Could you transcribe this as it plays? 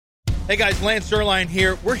Hey guys, Lance Zierlein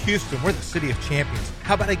here. We're Houston. We're the city of champions.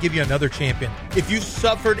 How about I give you another champion? If you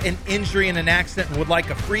suffered an injury in an accident and would like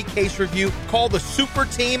a free case review, call the super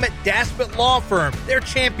team at Daspit Law Firm. They're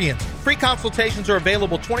champions. Free consultations are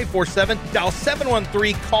available 24/7. Dial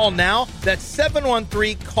 713-CALL-NOW. That's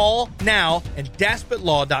 713-CALL-NOW and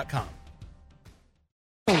DaspitLaw.com.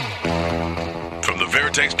 From the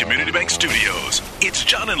Veritex Community Bank Studios, it's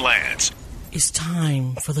John and Lance. It's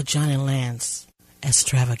time for the John and Lance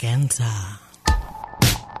Extravaganza.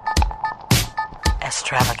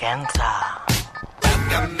 Extravaganza.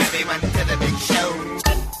 Welcome everyone to the big show.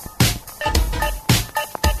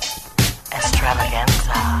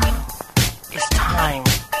 Extravaganza. It's time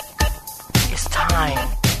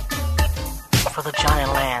for the John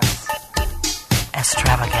and Lance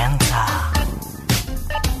Extravaganza.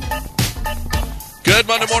 Good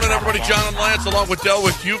Monday morning, everybody. John and Lance, along with Del,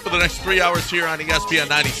 with you for the next 3 hours here on ESPN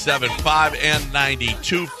 97.5 and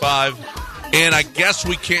 92.5. And I guess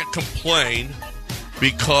we can't complain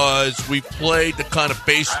because we played the kind of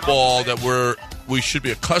baseball that we should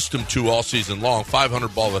be accustomed to all season long.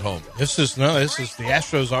 500 ball at home. This is the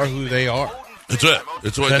Astros are who they are. That's it.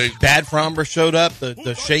 It's what they. Bad Fromber showed up.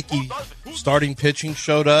 The shaky starting pitching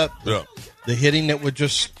showed up. Yeah. The hitting that would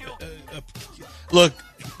just look.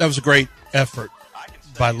 That was a great effort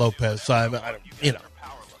by Lopez. So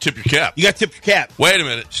Tip your cap. You got to tip your cap. Wait a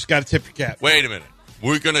minute. Just got to tip your cap. Wait a minute.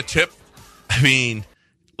 We're going to tip. I mean,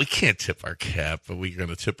 we can't tip our cap, but we're going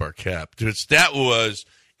to tip our cap. That was,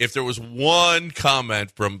 if there was one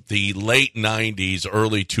comment from the late 90s,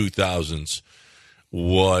 early 2000s,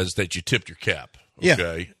 was that you tipped your cap.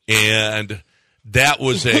 Okay. Yeah. And that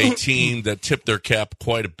was a team that tipped their cap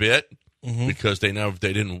quite a bit. Mm-hmm. Because they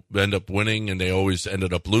didn't end up winning, and they always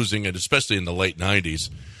ended up losing, and especially in the late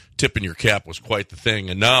 90s, tipping your cap was quite the thing.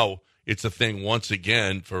 And now it's a thing once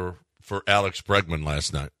again for Alex Bregman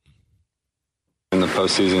last night. In the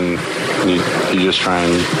postseason, you just try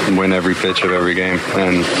and win every pitch of every game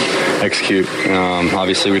and execute.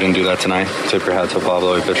 Obviously, we didn't do that tonight. Tip your hat to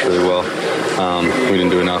Pablo. He pitched really well. We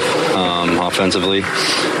didn't do enough offensively.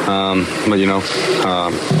 But,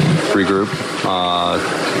 regroup.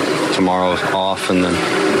 Tomorrow off, and then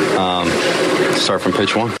start from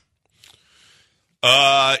pitch one.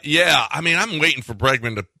 Yeah, I mean, I'm waiting for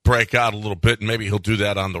Bregman to break out a little bit, and maybe he'll do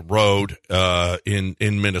that on the road in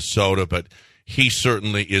Minnesota, but he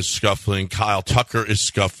certainly is scuffling. Kyle Tucker is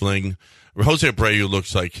scuffling. Jose Abreu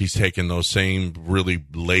looks like he's taking those same really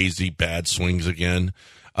lazy, bad swings again.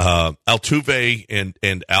 Altuve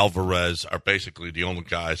and Alvarez are basically the only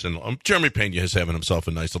guys, and Jeremy Pena is having himself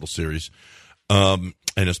a nice little series.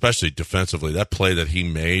 And especially defensively, that play that he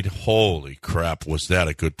made, holy crap, was that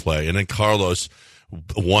a good play. And then Carlos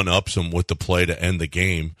one-ups him with the play to end the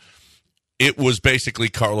game. It was basically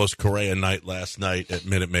Carlos Correa night last night at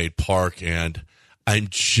Minute Maid Park, and I'm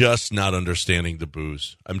just not understanding the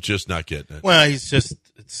boos. I'm just not getting it. Well,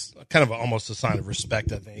 it's kind of almost a sign of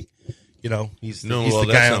respect, I think. He's the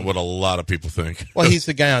that's guy not what a lot of people think. Well, he's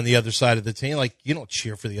the guy on the other side of the team. Like, you don't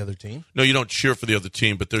cheer for the other team. No, you don't cheer for the other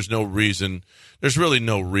team, but there's no reason. There's really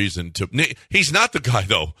no reason to. He's not the guy,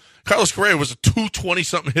 though. Carlos Correa was a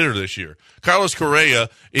 220-something hitter this year. Carlos Correa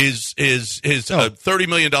is a $30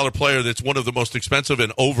 million player that's one of the most expensive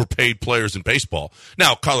and overpaid players in baseball.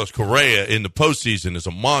 Now, Carlos Correa in the postseason is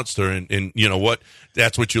a monster, and you know what?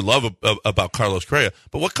 That's what you love about Carlos Correa.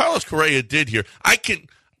 But what Carlos Correa did here,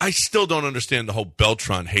 I still don't understand the whole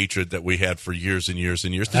Beltran hatred that we had for years and years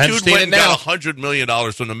and years. The dude went and got $100 million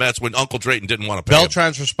from the Mets when Uncle Drayton didn't want to pay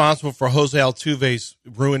Beltran's him. Responsible for Jose Altuve's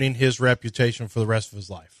ruining his reputation for the rest of his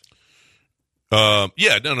life.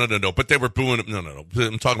 Yeah, no. But they were booing him. No.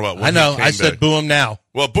 I'm talking about when I know. He came I said back. boo him now.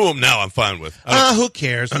 Well, boo him now. I'm fine with. Who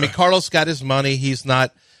cares? I mean, Carlos got his money. He's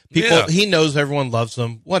not. People, yeah. He knows everyone loves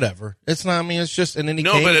him. Whatever. It's not. I mean, it's just. And then he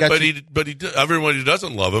no, came, but everybody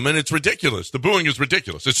doesn't love him, and it's ridiculous. The booing is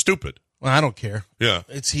ridiculous. It's stupid. Well, I don't care. Yeah,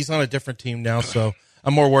 he's on a different team now, so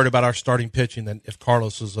I'm more worried about our starting pitching than if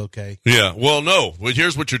Carlos is okay. Yeah. Well, no. Well,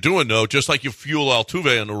 here's what you're doing, though. Just like you fuel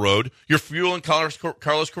Altuve on the road, you're fueling Carlos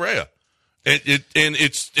Correa. And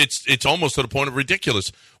it's almost to the point of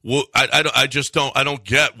ridiculous. Well, I just don't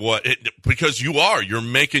get what because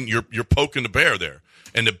you're poking the bear there,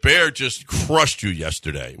 and the bear just crushed you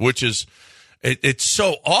yesterday, which is it's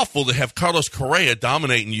so awful to have Carlos Correa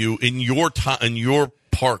dominating you in your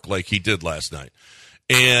park like he did last night,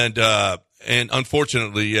 and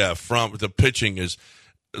unfortunately, yeah, from the pitching is.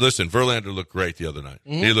 Listen, Verlander looked great the other night.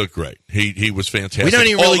 Mm-hmm. He looked great. He was fantastic. We don't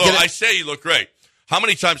even really I say he looked great. How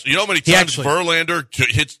many times Verlander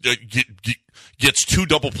gets two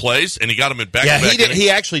double plays and he got him in back-to-back innings? He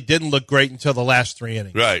actually didn't look great until the last 3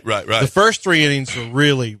 innings. Right. The first 3 innings were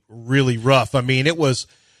really, really rough. I mean,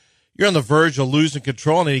 you're on the verge of losing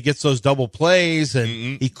control, and he gets those double plays,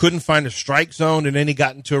 and he couldn't find a strike zone, and then he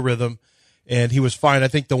got into a rhythm, and he was fine. I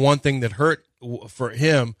think the one thing that hurt for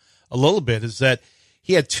him a little bit is that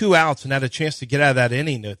he had 2 outs and had a chance to get out of that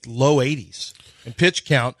inning at low 80s. And pitch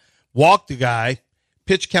count, walked the guy,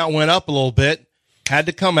 pitch count went up a little bit, had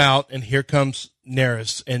to come out, and here comes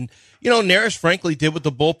Neris. And, Neris, frankly, did what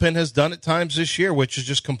the bullpen has done at times this year, which is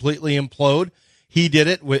just completely implode. He did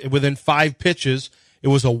it within 5 pitches. It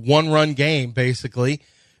was a 1-run game, basically.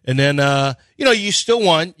 And then, you still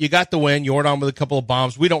won. You got the win. Jordan with a couple of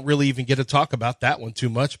bombs. We don't really even get to talk about that one too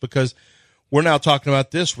much because we're now talking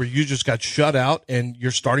about this where you just got shut out and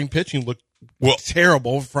your starting pitching looked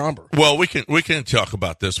terrible for Fromber. Well, we can talk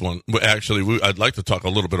about this one. Actually, I'd like to talk a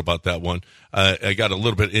little bit about that one. I got a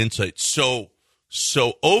little bit of insight. So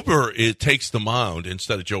Ober takes the mound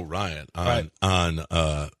instead of Joe Ryan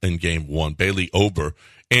in game 1. Bailey Ober.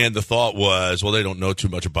 And the thought was, well, they don't know too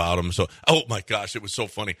much about him. So, oh my gosh, it was so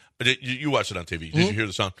funny. You watched it on TV. Did you hear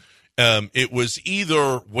the sound? It was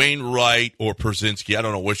either Wainwright or Pierzynski. I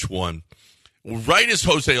don't know which one. Right as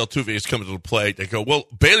Jose Altuve is coming to the plate, they go, well,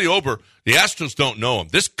 Bailey Ober, the Astros don't know him.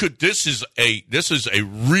 This is a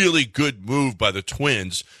really good move by the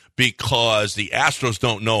Twins because the Astros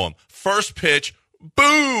don't know him. First pitch,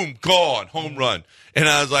 boom, gone, home run. And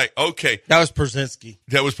I was like, okay. That was Pierzynski.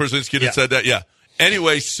 That said that, yeah.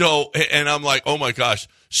 Anyway, and I'm like, oh my gosh.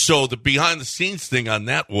 So the behind the scenes thing on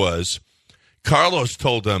that was Carlos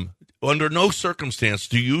told them, under no circumstance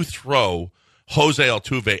do you throw Jose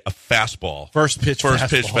Altuve a fastball. First pitch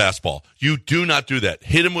fastball. You do not do that.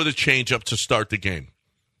 Hit him with a changeup to start the game.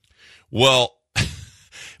 Well,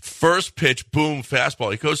 first pitch, boom,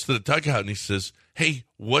 fastball. He goes to the dugout and he says, hey,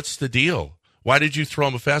 what's the deal? Why did you throw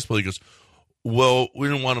him a fastball? He goes, well, we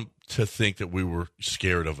didn't want him to think that we were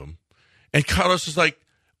scared of him. And Carlos is like,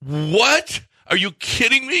 what? Are you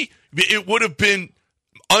kidding me? It would have been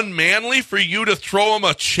unmanly for you to throw him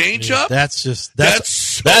a changeup? That's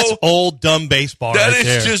old dumb baseball That right is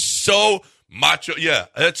there. just so macho. Yeah,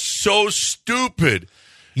 that's so stupid.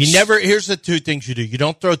 Here's the 2 things you do. You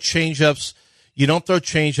don't throw changeups. You don't throw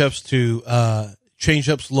changeups to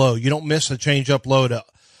changeups low. You don't miss a changeup low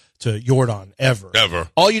to Jordan ever.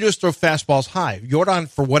 All you do is throw fastballs high. Jordan,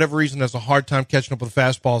 for whatever reason, has a hard time catching up with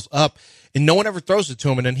fastballs up, and no one ever throws it to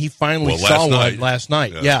him. And then he finally saw one last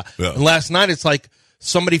night. Yeah. And last night it's like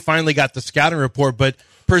somebody finally got the scouting report. But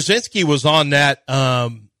Pierzynski was on that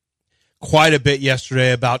quite a bit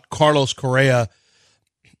yesterday about Carlos Correa,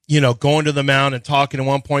 going to the mound and talking. At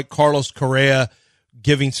one point, Carlos Correa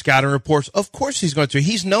giving scouting reports. Of course he's going to.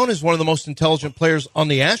 He's known as one of the most intelligent players on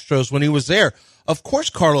the Astros when he was there. Of course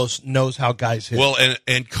Carlos knows how guys hit. Well,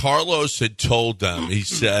 and Carlos had told them, he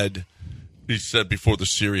said before the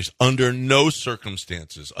series, under no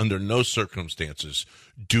circumstances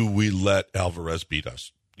do we let Alvarez beat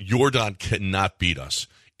us. Jordan cannot beat us.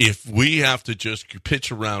 If we have to just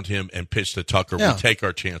pitch around him and pitch to Tucker, we take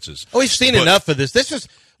our chances. Oh, we've seen enough of this. This is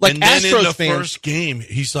like and Astros then in the fans. First game,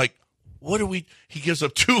 he's like, he gives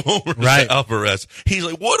up 2 homers to Alvarez. He's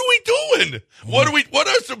like, what are we doing? What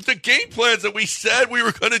are the game plans that we said we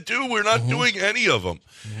were going to do? We're not doing any of them.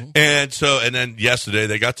 And then yesterday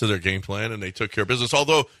they got to their game plan and they took care of business.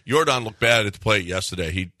 Although Jordan looked bad at the plate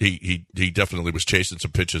yesterday. He definitely was chasing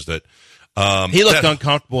some pitches that, he looked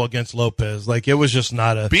uncomfortable against Lopez. Like it was just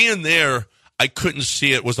not being there. I couldn't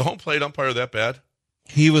see it. Was the home plate umpire that bad?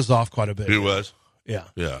 He was off quite a bit. He was. Yeah.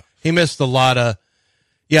 Yeah. He missed a lot of.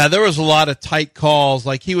 Yeah, there was a lot of tight calls.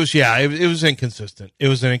 Like he was, it was inconsistent. It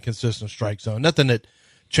was an inconsistent strike zone. Nothing that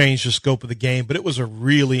changed the scope of the game, but it was a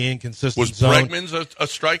really inconsistent zone. Was Bregman's a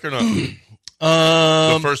strike or not?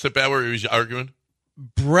 The first at bat where he was arguing?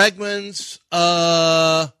 Bregman's,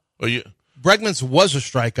 Bregman's was a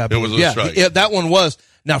strike, I believe. It was a strike. Yeah, that one was.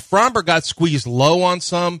 Now, Fromber got squeezed low on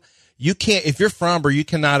some. You can't, if you're Fromber, you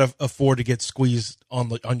cannot afford to get squeezed on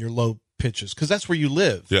your low pitches because that's where you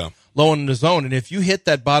live. Yeah. Low in the zone. And if you hit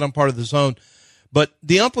that bottom part of the zone, but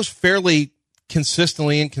the ump was fairly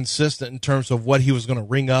consistently inconsistent in terms of what he was going to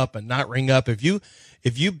ring up and not ring up. If you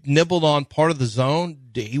nibbled on part of the zone,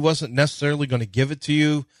 he wasn't necessarily going to give it to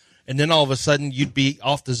you. And then all of a sudden you'd be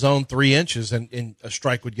off the zone 3 inches and a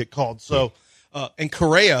strike would get called. So, and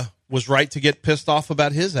Correa was right to get pissed off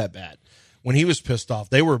about his at bat. When he was pissed off,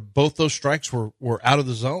 both those strikes were out of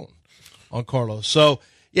the zone on Carlos. So,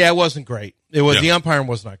 yeah, it wasn't great. The umpiring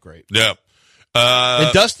was not great. Yeah.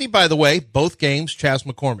 And Dusty, by the way, both games, Chas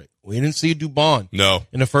McCormick. We didn't see Dubon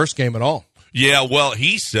in the first game at all. Yeah, well,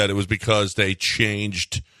 he said it was because they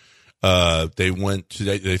changed. They thought they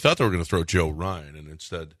were going to throw Joe Ryan, and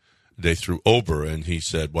instead they threw Ober, and he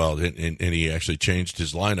said, well, and he actually changed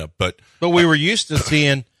his lineup. But we were used to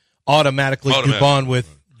seeing automatically Dubon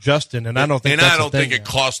with Justin, and I don't think that's I don't think it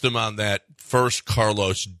cost him on that first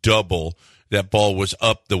Carlos double. That ball was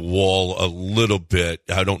up the wall a little bit.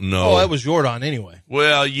 I don't know. Oh, that was Jordan anyway.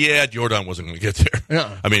 Well, yeah, Jordan wasn't going to get there.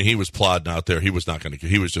 Yeah. I mean, he was plodding out there. He was just not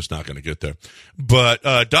going to get there. But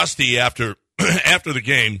Dusty, after the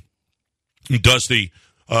game, Dusty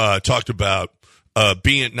talked about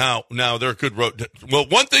being now they're a good road. Well,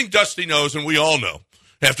 one thing Dusty knows, and we all know,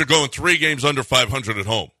 after going 3 games under 500 at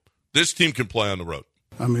home, this team can play on the road.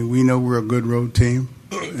 I mean, we know we're a good road team,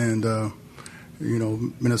 and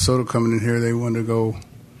Minnesota coming in here, they want to go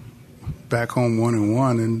back home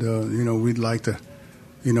 1-1, and we'd like to,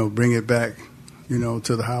 bring it back,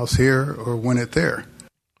 to the house here or win it there.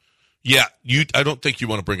 Yeah, I don't think you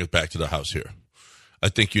want to bring it back to the house here. I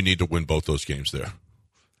think you need to win both those games there.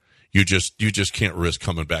 You just can't risk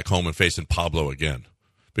coming back home and facing Pablo again,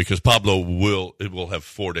 because Pablo will have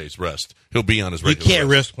 4 days rest. He'll be on his regular. You can't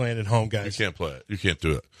risk playing at home, guys. You can't play it. You can't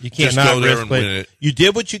do it. You can't just not go there risk and playing. win it. You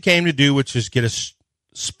did what you came to do, which is get a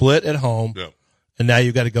split at home, and now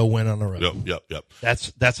you got to go win on the road. Yep.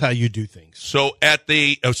 That's how you do things. So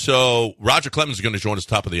Roger Clemens is going to join us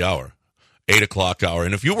top of the hour, 8:00 hour.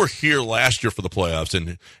 And if you were here last year for the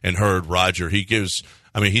playoffs and heard Roger,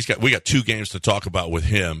 we got 2 games to talk about with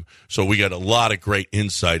him, so we got a lot of great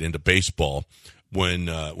insight into baseball when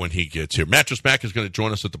he gets here. Mattress Mack is going to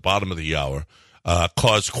join us at the bottom of the hour.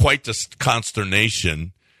 Caused quite this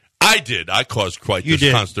consternation. I caused quite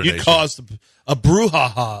this consternation. You caused a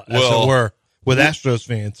brouhaha, as it were, with Astros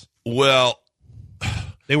fans. Well,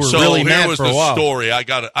 they were really mad for a while. Story. I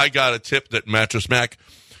got a tip that Mattress Mack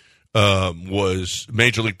was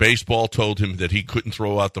Major League Baseball told him that he couldn't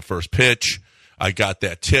throw out the first pitch. I got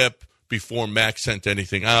that tip before Mac sent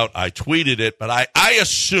anything out. I tweeted it, but I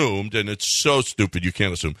assumed, and it's so stupid you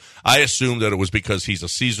can't assume. I assumed that it was because he's a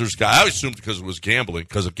Caesars guy. I assumed because it was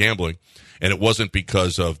because of gambling, and it wasn't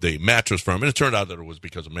because of the mattress firm. And it turned out that it was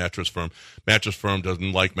because of Mattress Firm. Mattress Firm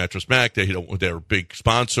doesn't like Mattress Mack. They're a big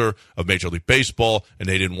sponsor of Major League Baseball, and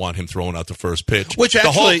they didn't want him throwing out the first pitch. Which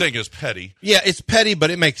the whole thing is petty. Yeah, it's petty, but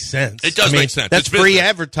it makes sense. It does make sense. That's it's free business.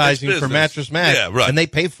 advertising for Mattress Mack, yeah, right. and they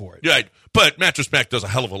pay for it. Right. But Mattress Mack does a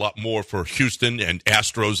hell of a lot more for Houston and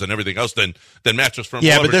Astros and everything else than Mattress Firm.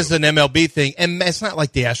 Yeah, but this is an MLB thing, and it's not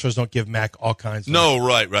like the Astros don't give Mack all kinds of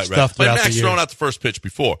stuff. But Mack's thrown out the first pitch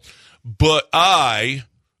before. But I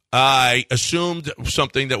assumed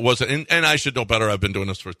something that wasn't, and I should know better. I've been doing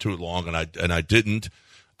this for too long, and I didn't.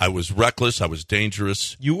 I was reckless. I was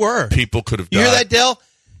dangerous. You were. People could have died. You hear that, Dell?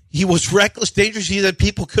 He was reckless, dangerous. You that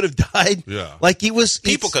people could have died. Yeah, like he was.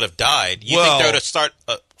 People could have died. You think they would have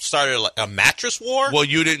started a mattress war? Well,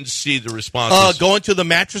 you didn't see the responses. Going to the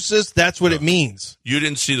mattresses. That's what it means. You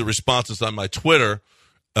didn't see the responses on my Twitter.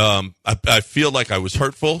 I feel like I was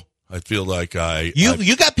hurtful. I feel like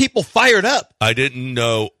you got people fired up. I didn't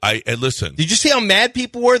know. Listen. Did you see how mad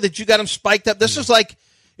people were that you got them spiked up? This was like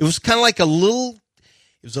it was kind of like a little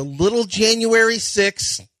January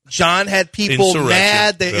 6th. John had people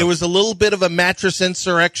mad. It was a little bit of a mattress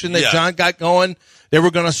insurrection that John got going. They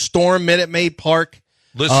were going to storm Minute Maid Park.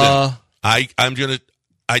 Listen, I don't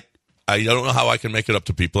know how I can make it up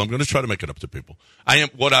to people. I'm going to try to make it up to people.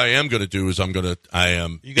 What I am going to do is you going to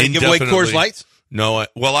give away Coors Lights? No, I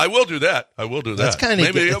will do that. That's kind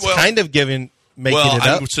of making it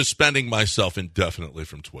up. I'm suspending myself indefinitely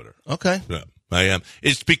from Twitter. Okay. Yeah, I am.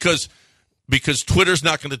 It's because Twitter's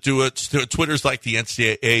not going to do it. Twitter's like the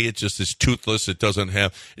NCAA. It just is toothless. It doesn't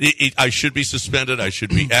have. I should be suspended. I should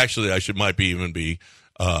be might even be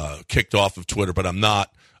kicked off of Twitter, but I'm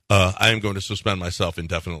not. I am going to suspend myself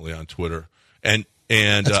indefinitely on Twitter, and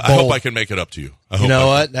I hope I can make it up to you. You know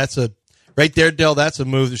what? That's right there, Dell. That's a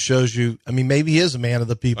move that shows you. I mean, maybe he is a man of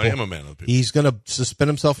the people. I am a man of the people. He's going to suspend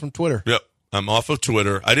himself from Twitter. Yep, I'm off of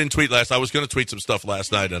Twitter. I didn't tweet last. I was going to tweet some stuff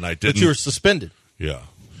last night, and I didn't. But you were suspended. Yeah.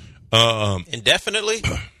 Indefinitely?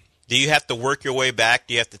 Do you have to work your way back?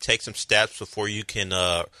 Do you have to take some steps before you can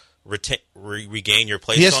regain your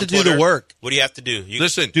place on Twitter? He has to do the work. What do you have to do?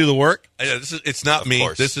 Do the work? It's not me.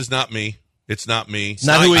 Course. This is not me. It's not me. It's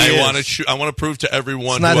not who he is. I want to prove to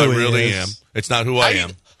everyone who I really am. It's not who I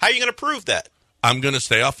am. How are you going to prove that? I'm going to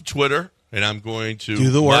stay off of Twitter, and I'm going to do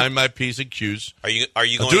the work. Mind my P's and Q's. Are you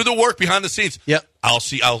going to do the work behind the scenes? Yep. I'll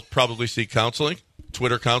probably see counseling,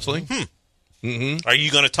 Twitter counseling. Mm-hmm. Are you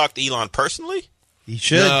going to talk to Elon personally? He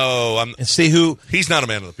should. No, and see who. He's not a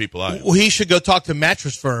man of the people. Well, he should go talk to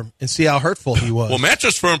Mattress Firm and see how hurtful he was. Well,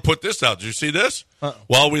 Mattress Firm put this out. Did you see this?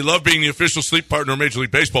 While we love being the official sleep partner of Major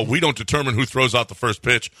League Baseball, we don't determine who throws out the first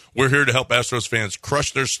pitch. We're here to help Astros fans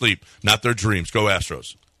crush their sleep, not their dreams. Go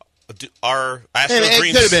Astros. Our Astro It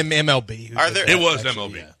dreams could have been MLB. It was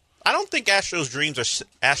MLB. Yeah. I don't think Astro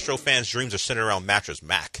fans' dreams are centered around Mattress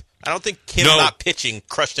Mack. I don't think him not pitching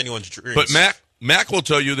crushed anyone's dreams. But Mac will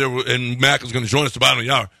tell you and Mac is going to join us at the bottom of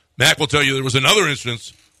the hour. Mac will tell you there was another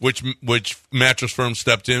instance which Mattress Firm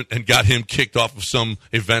stepped in and got him kicked off of some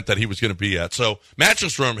event that he was going to be at. So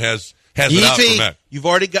Mattress Firm has it out for Mac. You've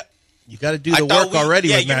already got. You got to do the work already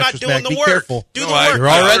with Mattress Mack. Be careful. Do the work. You're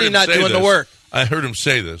already not doing the work. I heard him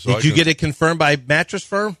say this. Did you get it confirmed by Mattress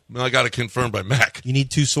Firm? I got it confirmed by Mac. You need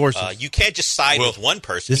two sources. You can't just side with one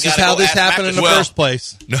person. This is how this happened in the first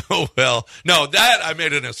place. No, that I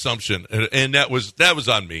made an assumption, and that was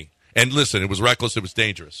on me. And listen, it was reckless. It was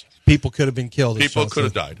dangerous. People could have been killed. People could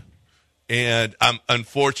have died. And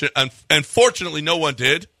unfortunately, no one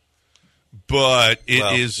did. But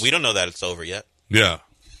we don't know that it's over yet. Yeah.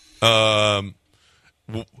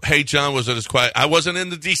 Hey, John, was it as quiet? I wasn't in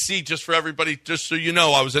the D.C., just for everybody, just so you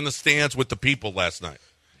know. I was in the stands with the people last night.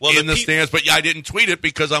 In the stands, but I didn't tweet it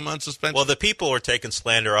because I'm on suspension. Well, the people were taking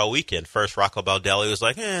slander all weekend. First, Rocco Baldelli was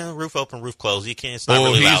like, roof open, roof closed. You can't, it's not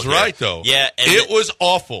really loud he's right, here. though. Yeah. It was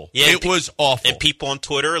awful. Yeah, it was awful. And people on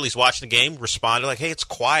Twitter, at least watching the game, responded like, hey, it's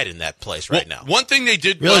quiet in that place right now. One thing they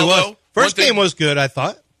did really though. First game was good, I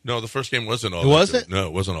thought. No, the first game wasn't all that good. Was it? No,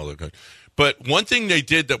 it wasn't all that good. But one thing they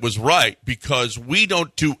did that was right, because we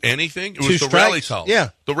don't do anything, it was the rally towels.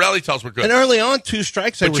 Yeah. The rally towels were good. And early on, 2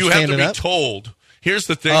 strikes, they were standing up. But you have to be told. Here's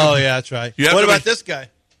the thing. Oh, yeah, that's right. What about this guy?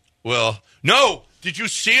 Well, no. Did you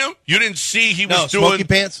see him? You didn't see he was doing Smoky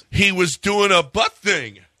Pants? He was doing a butt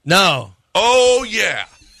thing. No. Oh, yeah.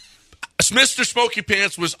 Mr. Smoky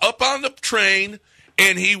Pants was up on the train,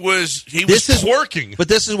 and he was twerking. But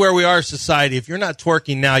this is where we are as society. If you're not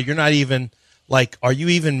twerking now, you're not even... Like, are you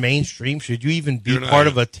even mainstream? Should you even be part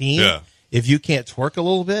of a team if you can't twerk a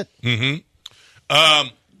little bit? Mm-hmm.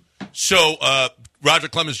 So Roger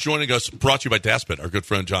Clemens joining us, brought to you by Daspit. Our good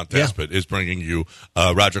friend John Daspit is bringing you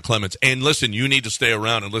Roger Clemens. And listen, you need to stay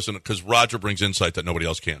around and listen because Roger brings insight that nobody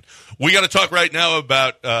else can. We got to talk right now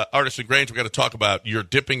about Artisan Grange. We got to talk about your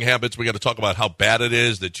dipping habits. We got to talk about how bad it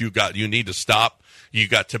is that you need to stop. You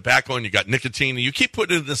got tobacco and you got nicotine, and you keep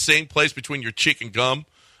putting it in the same place between your cheek and gum.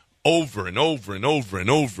 Over and over and over and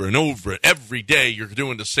over and over. Every day you're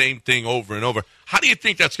doing the same thing over and over. How do you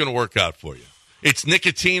think that's going to work out for you? It's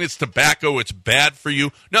nicotine, it's tobacco, it's bad for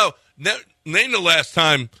you. No, name the last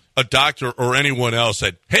time a doctor or anyone else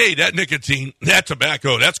said, hey, that nicotine, that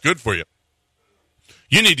tobacco, that's good for you.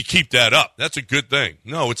 You need to keep that up. That's a good thing.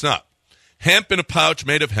 No, it's not. Hemp in a pouch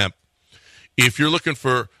made of hemp. If you're looking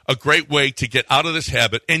for a great way to get out of this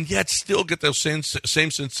habit and yet still get those same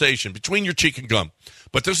sensation between your cheek and gum,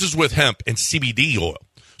 but this is with hemp and CBD oil.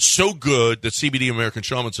 So good that CBD American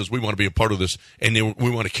Shaman says we want to be a part of this, and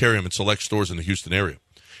we want to carry them in select stores in the Houston area.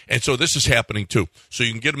 And so this is happening too. So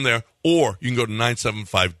you can get them there, or you can go to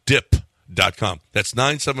 975dip.com. That's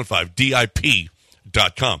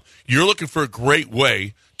 975dip.com. You're looking for a great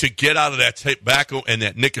way to get out of that tobacco and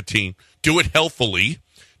that nicotine. Do it healthily.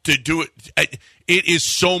 To do it, it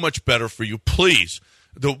is so much better for you. Please,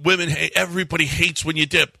 the women, everybody hates when you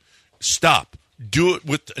dip. Stop. Do it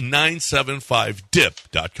with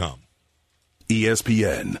 975dip.com.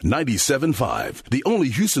 ESPN 97.5, the only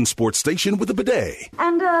Houston sports station with a bidet.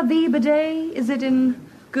 And the bidet, is it in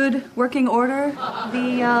good working order?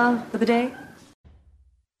 The bidet?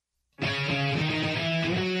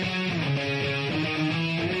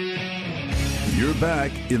 You're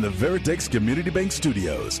back in the Veritex Community Bank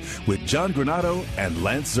Studios with John Granado and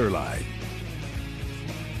Lance Zerline.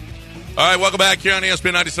 All right, welcome back here on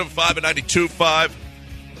ESPN 97.5 and 92.5.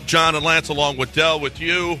 John and Lance along with Dell with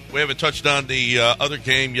you. We haven't touched on the other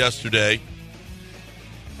game yesterday.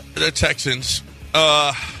 The Texans,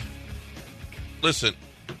 listen,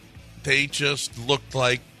 they just looked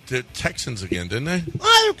like the Texans again, didn't they?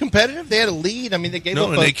 Well, they were competitive. They had a lead. I mean, they gave up.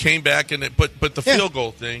 No, and they came back, but the field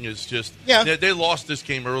goal thing is just they lost this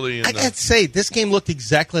game early. I got to say, this game looked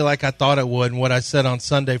exactly like I thought it would, and what I said on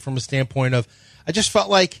Sunday from a standpoint of, I just felt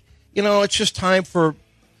like, it's just time for.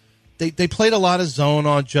 They played a lot of zone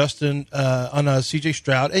on Justin, on C.J.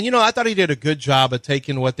 Stroud. And, I thought he did a good job of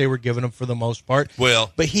taking what they were giving him for the most part.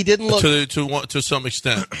 Well, but he didn't look. To some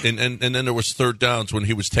extent. and then there was third downs when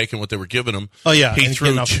he was taking what they were giving him. Oh, yeah. He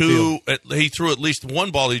threw he threw at least one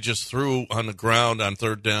ball he just threw on the ground on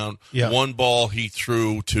third down. Yeah. One ball he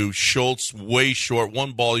threw to Schultz way short.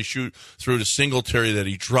 One ball he threw to Singletary that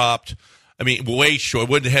he dropped. I mean, way short.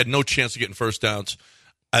 Wouldn't have had no chance of getting first downs.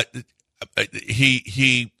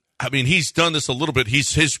 He's done this a little bit.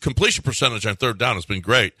 His completion percentage on third down has been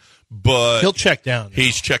great, but he'll check down.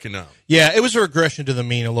 He's checking down. Yeah, it was a regression to the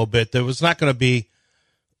mean a little bit. There was not going to be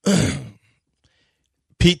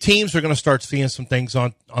teams are going to start seeing some things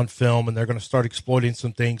on film, and they're going to start exploiting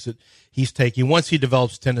some things that he's taking once he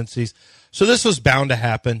develops tendencies. So this was bound to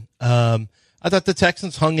happen. I thought the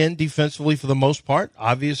Texans hung in defensively for the most part.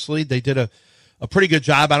 Obviously, they did a pretty good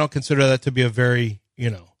job. I don't consider that to be a very,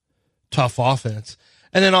 tough offense.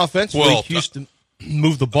 And then offensively, Houston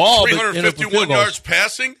moved the ball. 351 yards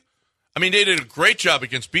passing. I mean, they did a great job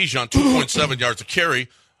against Bijan, 2.7 yards a carry,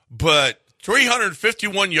 but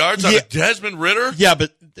 351 yards out of Desmond Ridder? Yeah,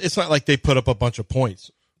 but it's not like they put up a bunch of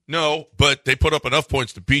points. No, but they put up enough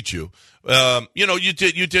points to beat you. You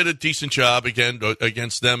did a decent job again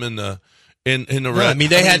against them in the red. I mean,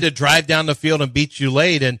 they had to drive down the field and beat you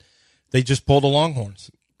late, and they just pulled the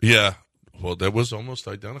Longhorns. Yeah. Well, that was almost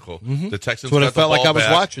identical. Mm-hmm. The Texans That's what got it felt the like ball I was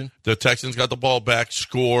back. watching. The Texans got the ball back,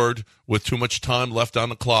 scored with too much time left on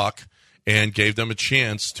the clock, and gave them a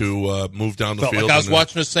chance to move down the field. Like I was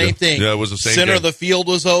watching the same thing. Yeah, it was the same Center game. of the field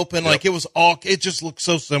was open. Yep. Like it just looked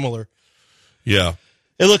so similar. Yeah.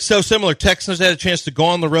 It looks so similar. Texans had a chance to go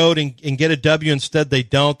on the road and get a W. Instead, they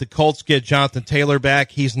don't. The Colts get Jonathan Taylor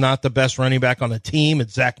back. He's not the best running back on the team.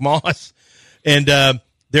 It's Zach Moss. And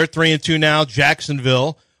they're 3-2 now.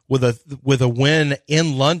 Jacksonville with a win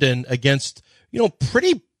in London against,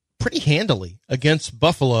 pretty handily against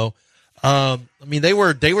Buffalo. I mean, they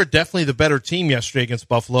were definitely the better team yesterday against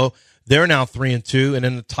Buffalo. They're now 3-2. And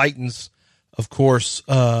then the Titans, of course,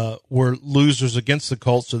 were losers against the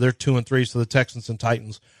Colts, so they're 2-3. So the Texans and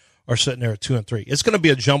Titans are sitting there at 2-3. It's going to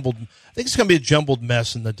be I think it's going to be a jumbled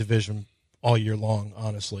mess in the division all year long,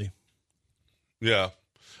 honestly. Yeah,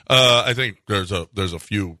 I think there's a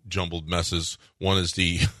few jumbled messes. One is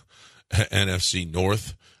the NFC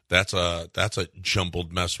North. That's a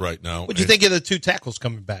jumbled mess right now. What do you think of the two tackles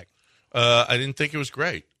coming back? I didn't think it was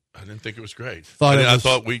great. I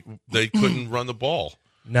thought they couldn't run the ball.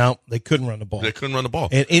 No, they couldn't run the ball.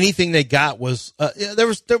 And anything they got was there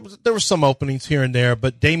were some openings here and there,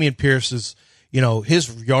 but Dameon Pierce is,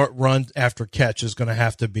 his yard run after catch is going to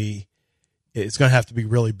have to be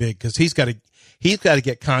really big because he's got to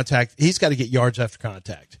get contact. He's got to get yards after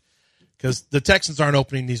contact because the Texans aren't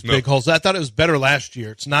opening these big holes. I thought it was better last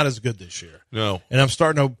year. It's not as good this year. No, and I'm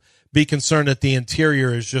starting to be concerned that the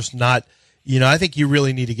interior is just not. I think you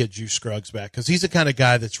really need to get Juice Scruggs back because he's the kind of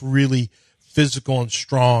guy that's really physical and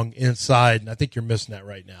strong inside, and I think you're missing that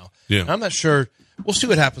right now. Yeah. I'm not sure. We'll see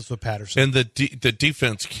what happens with Patterson. And the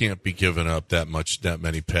defense can't be giving up that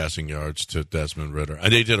many passing yards to Desmond Ridder.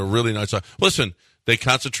 And they did a really nice job. Listen, they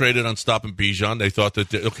concentrated on stopping Bijan. They thought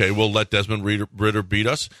that, we'll let Desmond Ridder beat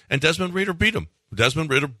us, and Desmond Ridder beat him. Desmond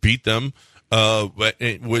Ridder beat them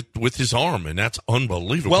with his arm, and that's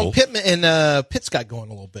unbelievable. Well, Pitts got going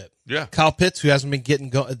a little bit. Yeah. Kyle Pitts, who hasn't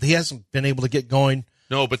been been able to get going.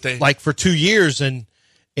 No, but they for 2 years, and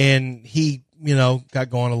he got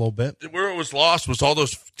going a little bit. Where it was lost was all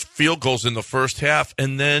those field goals in the first half,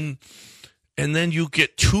 and then you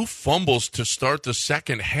get 2 fumbles to start the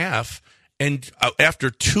second half, and after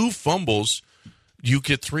 2 fumbles, you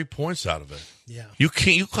get 3 points out of it. Yeah, you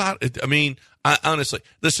can't. I mean, honestly,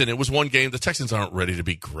 listen. It was one game. The Texans aren't ready to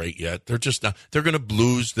be great yet. They're just not. They're going to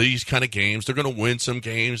lose these kind of games. They're going to win some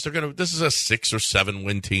games. This is a 6 or 7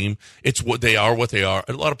 win team. It's what they are.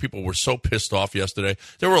 A lot of people were so pissed off yesterday.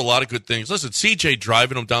 There were a lot of good things. Listen, CJ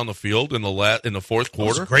driving them down the field in the fourth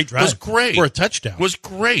quarter. Was a great drive. Was great for a touchdown. Was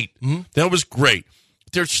great. Mm-hmm. That was great.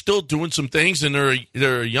 They're still doing some things, and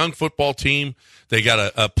they're a young football team. They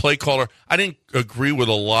got a play caller. I didn't agree with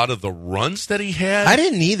a lot of the runs that he had. I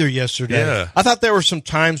didn't either yesterday. Yeah. I thought there were some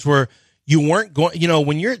times where you weren't going,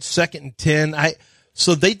 when you're at 2nd and 10,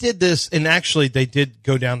 so they did this, and actually they did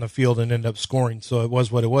go down the field and end up scoring, so it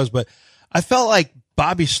was what it was. But I felt like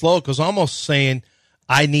Bobby Sloak was almost saying,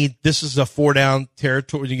 this is a 4-down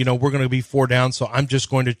territory. We're going to be 4 down, so I'm just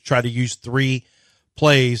going to try to use 3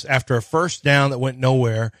 plays after a first down that went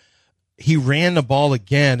nowhere. He ran the ball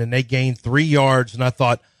again, and they gained 3 yards, and I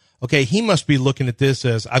thought, okay, he must be looking at this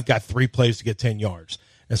as I've got 3 plays to get 10 yards,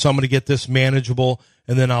 and so I'm going to get this manageable,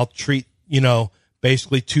 and then I'll treat,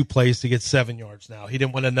 basically 2 plays to get 7 yards now. He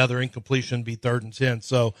didn't want another incompletion, be 3rd and 10.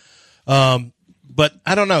 So, but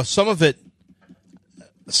I don't know. Some of it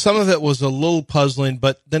was a little puzzling,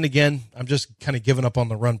 but then again, I'm just kind of giving up on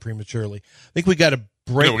the run prematurely. I think we got to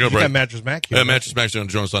break. We got Mattress Mack. Mattress Mack's going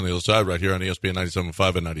to join us on the other side right here on ESPN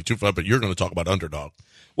 97.5 and 92.5, but you're going to talk about Underdog.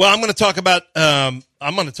 Well, I'm going to talk about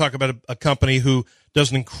a company who does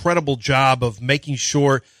an incredible job of making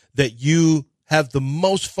sure that you have the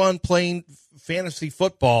most fun playing fantasy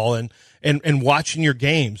football and watching your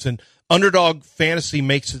games. And Underdog Fantasy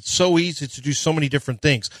makes it so easy to do so many different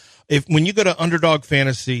things. When you go to Underdog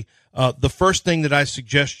Fantasy, the first thing that I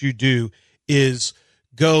suggest you do is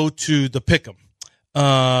go to the Pick'em.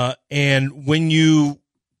 And when you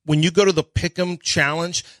go to the Pick'em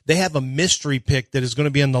Challenge, they have a mystery pick that is going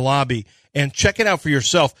to be in the lobby. And check it out for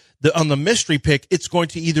yourself. On the mystery pick, it's going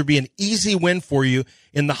to either be an easy win for you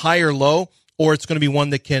in the high or low, or it's going to be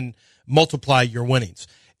one that can multiply your winnings.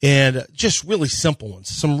 And just really simple ones,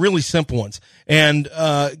 some really simple ones. And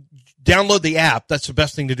download the app. That's the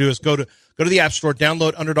best thing to do is go to the App Store,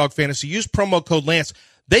 download Underdog Fantasy, use promo code Lance.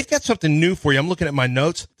 They've got something new for you. I'm looking at my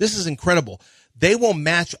notes. This is incredible. They will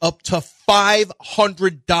match up to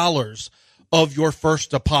 $500 of your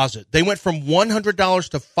first deposit. They went from $100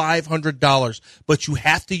 to $500, but you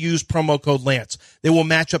have to use promo code Lance. They will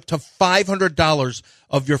match up to $500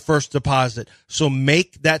 of your first deposit. So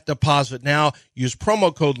make that deposit now. Use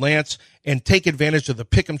promo code Lance and take advantage of the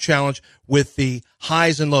Pick'em Challenge with the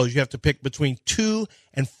highs and lows. You have to pick between 2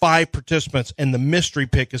 and 5 participants, and the mystery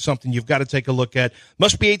pick is something you've got to take a look at.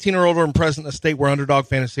 Must be 18 or older and present in a state where Underdog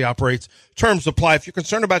Fantasy operates. Terms apply. If you're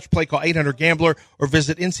concerned about your play, call 800-GAMBLER or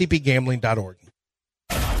visit ncpgambling.org.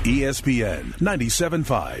 ESPN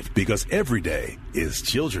 97.5, because every day is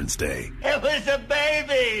Children's Day. It was a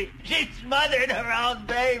baby. She smothered her own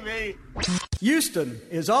baby. Houston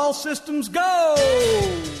is all systems go.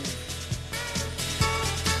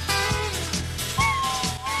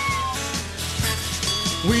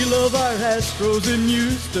 We love our Astros in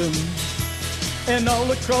Houston and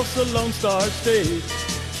all across the Lone Star State.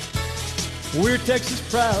 We're Texas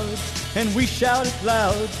proud and we shout it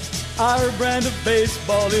loud. Our brand of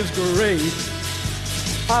baseball is great.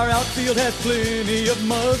 Our outfield has plenty of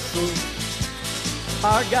muscle.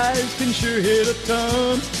 Our guys can sure hit a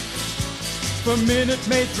ton. For Minute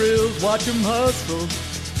Maid thrills, watch them hustle.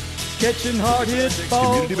 Catching hard hit balls.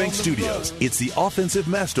 Community Bank Studios, it's the offensive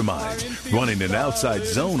mastermind running an outside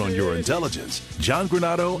zone on your intelligence. John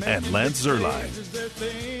Granado and Lance Zerline.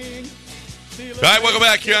 All right, welcome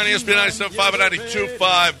back here on ESPN 97.5 and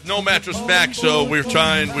 92.5. No Mattress Mack, so we're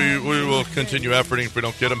trying. We will continue efforting if we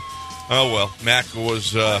don't get him. Oh well, Mack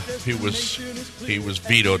was he was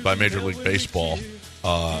vetoed by Major League Baseball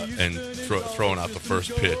and throwing out the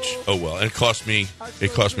first pitch. Oh well, and it cost me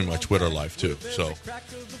my Twitter life too. So,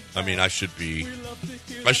 I mean, I should be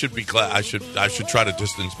glad. I should try to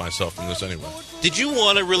distance myself from this anyway. Did you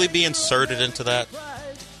want to really be inserted into that?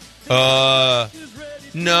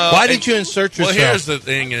 No. Why did you insert yourself? Well,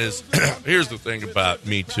 here's the thing about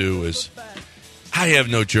me too is I have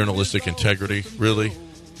no journalistic integrity, really.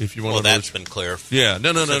 If you want to, that's been clear. Yeah,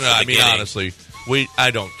 no. I mean, honestly,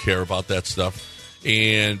 I don't care about that stuff.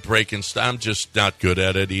 And breaking stuff, I'm just not good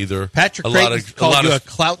at it either. Patrick Creighton called you a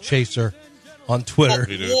clout chaser on Twitter.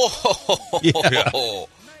 Whoa, yeah.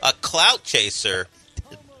 A clout chaser.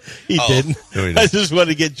 He didn't. No, he I just want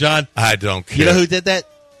to get John. I don't care. You know who did that?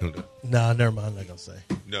 No, never mind. I'm not gonna say.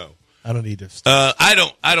 No, I don't need to. I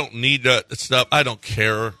don't need stuff. I don't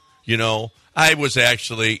care. You know, I was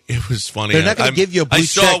actually. It was funny. They're not going to give you a blue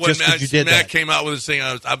check just because you did Matt that. came out with his thing.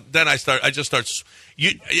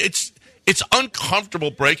 It's uncomfortable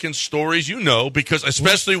breaking stories, because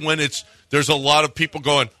especially when there's a lot of people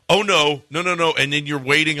going, oh no, and then you're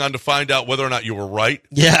waiting on to find out whether or not you were right.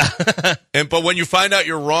 Yeah. But when you find out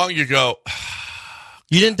you're wrong, you go.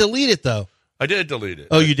 You didn't delete it though. I did delete it.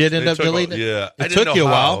 Oh, you did end up deleting it? Yeah. It took you a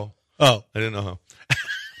while. Oh. I didn't know how.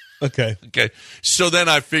 Okay. So then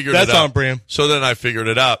I figured it out. That's on brand. So then I figured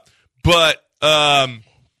it out. But I'm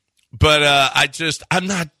just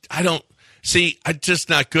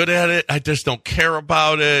not good at it. I just don't care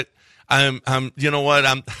about it. You know what?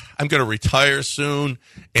 I'm going to retire soon.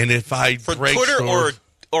 And if I for break Twitter stores,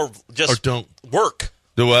 or just or don't work.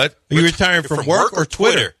 Do what? Are you retiring from work or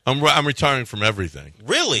Twitter? I'm retiring from everything.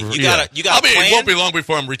 Really? You Yeah. got a plan? It won't be long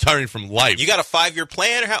before I'm retiring from life. You got a 5-year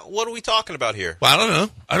plan? Or what are we talking about here? Well, I don't know.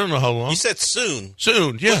 I don't know how long. You said soon.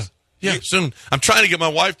 Soon, yeah. Yeah, soon. I'm trying to get my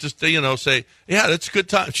wife to say, yeah, that's a good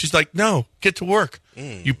time. She's like, no, get to work.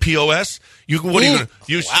 You POS? What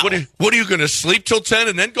are you going to sleep till 10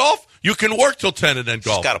 and then golf? You can work till 10 and then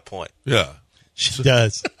golf. She's got a point. Yeah. She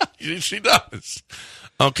does. She does.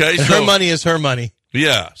 Okay. And her money is her money.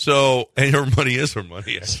 Yeah. So, and her money is her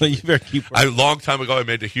money. Actually. So you better keep working. A long time ago, I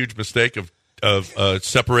made a huge mistake of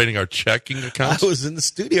separating our checking accounts. I was in the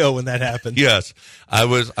studio when that happened. Yes, I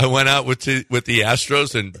went out with the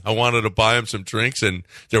Astros, and I wanted to buy them some drinks, and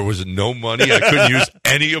there was no money. I couldn't use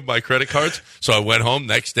any of my credit cards, so I went home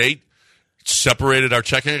next day, separated our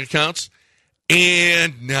checking accounts,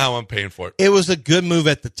 and now I'm paying for it. It was a good move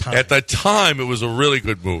at the time. At the time, it was a really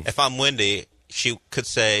good move. If I'm Wendy, she could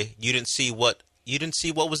say, "You didn't see what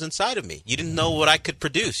was inside of me. You didn't know what I could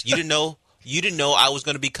produce. You didn't know You didn't know I was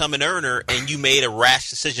going to become an earner, and you made a rash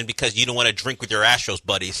decision because you didn't want to drink with your Astros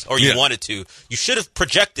buddies, or you wanted to. You should have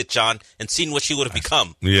projected, John, and seen what she would have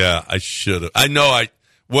become. Yeah, I should have. I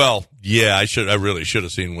should. I really should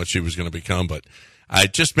have seen what she was going to become, but I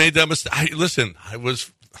just made that mistake. Listen, I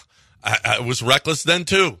was reckless then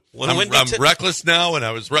too. I'm reckless now, and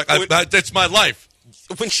I was reckless. That's my life.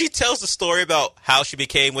 When she tells the story about how she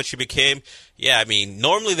became what she became, yeah, I mean,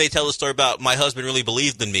 normally they tell the story about my husband really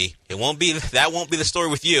believed in me. That won't be the story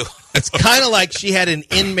with you. It's kind of like she had an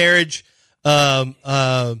in-marriage prenup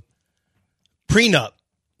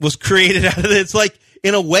was created out of it. It's like,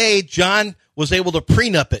 in a way, John was able to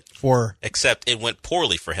prenup it for her. Except it went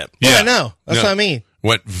poorly for him. Yeah, I know. That's what I mean.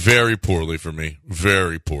 Went very poorly for me.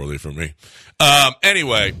 Very poorly for me.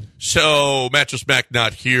 Anyway, so Mattress Mack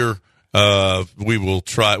not here. We will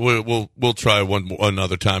try. We'll try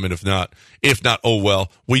another time, and if not, oh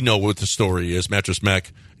well. We know what the story is. Mattress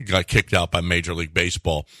Mack got kicked out by Major League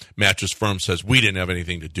Baseball. Mattress Firm says we didn't have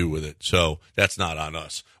anything to do with it, so that's not on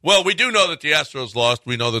us. Well, we do know that the Astros lost.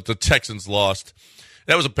 We know that the Texans lost.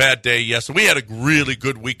 That was a bad day, yes. We had a really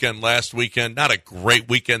good weekend last weekend. Not a great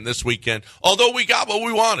weekend this weekend, although we got what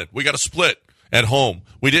we wanted. We got a split at home.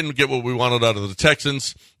 We didn't get what we wanted out of the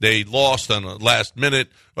Texans. They lost on the last minute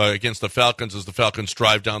against the Falcons as the Falcons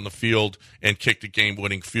drive down the field and kick the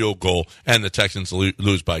game-winning field goal, and the Texans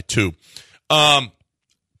lose by 2. It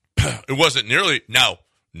wasn't nearly – now,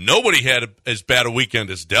 nobody had as bad a weekend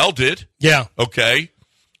as Dell did. Yeah. Okay.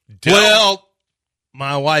 Well,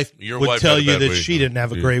 my wife would tell you that she didn't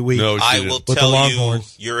have a great week. No, I will tell you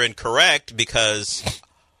you're incorrect because,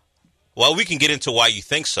 well, we can get into why you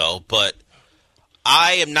think so, but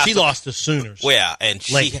I am not. She lost to Sooners. Well, yeah, and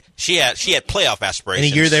she had playoff aspirations.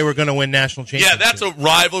 In a year they were going to win national championship. Yeah, that's a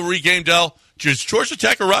rivalry game, Dell. Is Georgia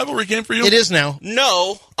Tech a rivalry game for you? It is now.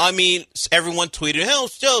 No, I mean, everyone tweeted,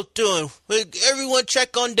 how's Dell doing? Everyone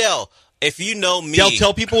check on Dell. If you know me. Dell,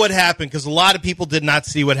 tell people what happened, because a lot of people did not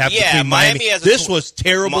see what happened between Miami. This was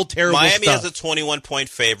terrible Miami stuff. as a 21-point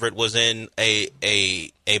favorite was in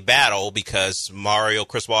a battle because Mario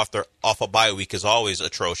Cristobal off a bye week is always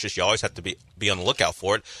atrocious. You always have to be on the lookout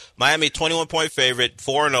for it. Miami, 21-point favorite,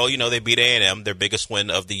 4-0. You know, they beat A&M, their biggest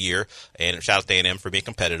win of the year. And shout out to A&M for being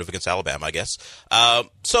competitive against Alabama, I guess.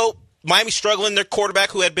 So Miami struggling. Their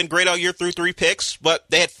quarterback, who had been great all year, threw 3 picks. But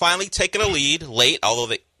they had finally taken a lead late,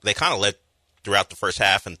 although they kind of led throughout the first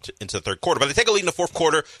half and into the third quarter. But they take a lead in the fourth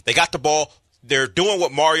quarter. They got the ball. They're doing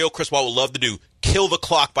what Mario Cristobal would love to do, kill the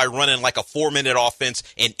clock by running like a 4-minute offense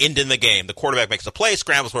and ending the game. The quarterback makes a play,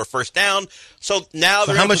 scrambles for a first down. So now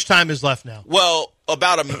how much time is left now? Well,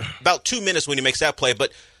 about 2 minutes when he makes that play.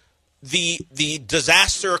 But the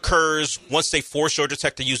disaster occurs once they force Georgia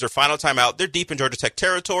Tech to use their final timeout. They're deep in Georgia Tech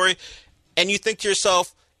territory. And you think to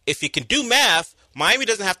yourself, if you can do math, Miami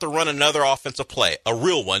doesn't have to run another offensive play, a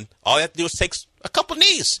real one. All they have to do is take a couple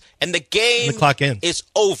knees, and the game is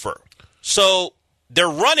over. So they're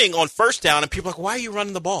running on first down, and people are like, why are you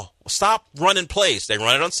running the ball? Well, stop running plays. They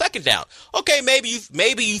run it on second down. Okay, maybe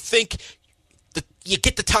you think you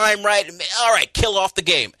get the time right. All right, kill off the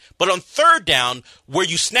game. But on third down, where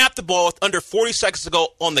you snap the ball with under 40 seconds to go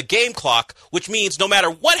on the game clock, which means no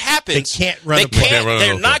matter what happens, they can't run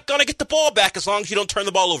they're not going to get the ball back as long as you don't turn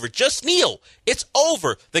the ball over. Just kneel. It's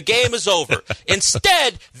over. The game is over.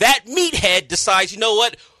 Instead, that meathead decides, you know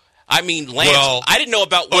what? I mean, Lance, I didn't know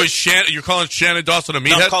about what... you're calling Shannon Dawson a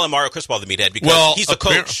meathead? No, I'm calling Mario Cristobal the meathead because he's the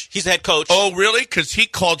coach. He's the head coach. Oh, really? Because he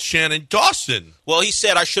called Shannon Dawson. Well, he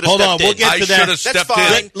said I should have stepped in. Hold on, we'll get to that. That's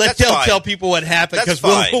fine. Let Dell tell people what happened, because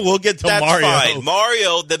we'll get to Mario. That's fine.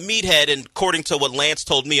 Mario, the meathead, and according to what Lance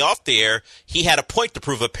told me off the air, he had a point to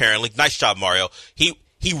prove, apparently. Nice job, Mario.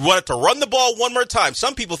 He wanted to run the ball one more time.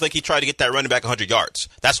 Some people think he tried to get that running back 100 yards.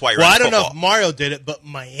 That's why he ran the football. I don't know if Mario did it, but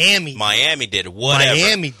Miami did it.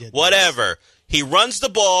 Whatever. He runs the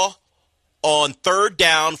ball on third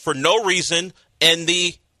down for no reason, and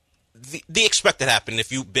the expected happened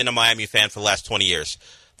if you've been a Miami fan for the last 20 years.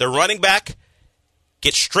 The running back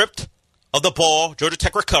gets stripped of the ball. Georgia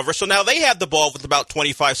Tech recovers, so now they have the ball with about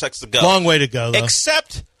 25 seconds to go. Long way to go, though.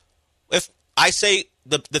 Except if I say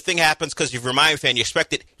the thing happens because if you're a Miami fan, you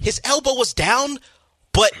expect it. His elbow was down,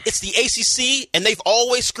 but it's the ACC, and they've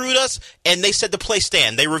always screwed us, and they said the play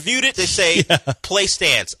stand. They reviewed it. They say play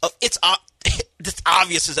stands. It's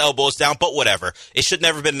obvious his elbow is down, but whatever. It should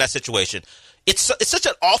never have been in that situation. It's such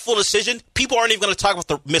an awful decision. People aren't even going to talk about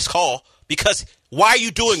the missed call because why are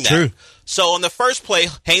you doing that? True. So on the first play,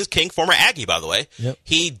 Haynes King, former Aggie, by the way,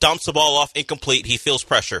 he dumps the ball off incomplete. He feels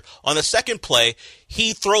pressure. On the second play,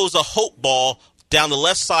 he throws a hope ball down the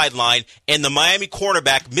left sideline, and the Miami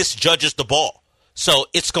cornerback misjudges the ball. So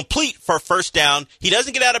it's complete for a first down. He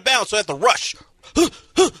doesn't get out of bounds, so they have to rush.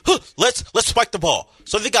 Let's spike the ball.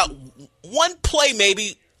 So they got one play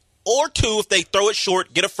maybe or two if they throw it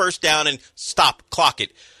short, get a first down, and clock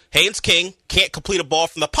it. Haynes King can't complete a ball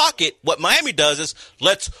from the pocket. What Miami does is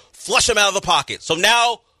let's flush him out of the pocket. So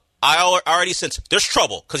now I already sense there's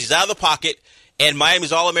trouble because he's out of the pocket, and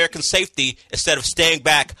Miami's All-American safety, instead of staying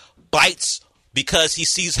back, bites because he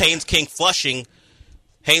sees Haynes King flushing.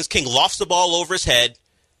 Haynes King lofts the ball over his head.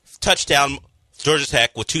 Touchdown, Georgia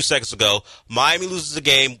Tech, with 2 seconds to go. Miami loses the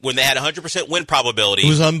game when they had 100% win probability. It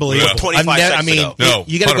was unbelievable. 25 seconds ago.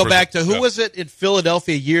 You got to go back to, who was it in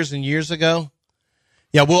Philadelphia years and years ago?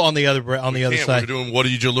 Yeah, we'll on the other side. We're doing what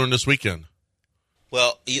did you learn this weekend?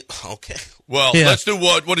 Well, okay. Well, let's do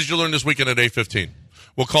what did you learn this weekend at 8:15?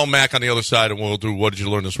 We'll call Mac on the other side, and we'll do what did you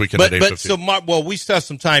learn this weekend at 8:15. But we still have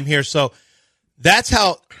some time here, so that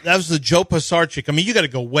was the Joe Pisarcik. I mean, you got to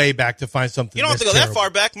go way back to find something. You don't have to go that far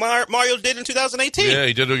back. Mario did in 2018. Yeah,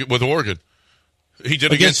 he did it with Oregon. He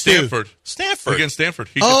did against Stanford. Against Stanford.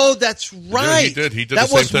 That's right. Yeah, he did that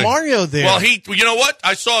the same thing. Mario there. Well, you know what?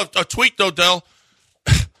 I saw a tweet though, Del.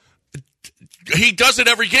 He does it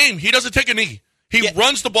every game. He doesn't take a knee. He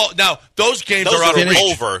runs the ball. Now, those games are out of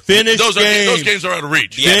reach. Those games are out of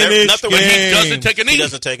reach. Yeah, nothing. But he doesn't take a knee. He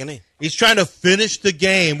doesn't take a knee. He's trying to finish the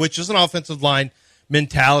game, which is an offensive line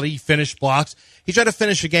mentality, finish blocks. He tried to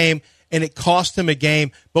finish a game, and it cost him a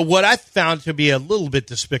game. But what I found to be a little bit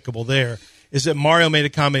despicable there is that Mario made a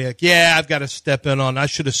comment like, I've got to step in on. I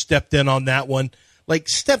should have stepped in on that one.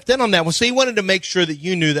 Stepped in on that one. So he wanted to make sure that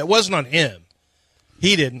you knew that wasn't on him.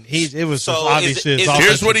 He didn't. It was obviously his offensive.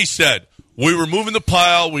 Here's what he said. We were moving the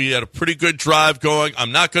pile. We had a pretty good drive going.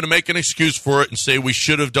 I'm not going to make an excuse for it and say we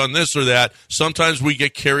should have done this or that. Sometimes we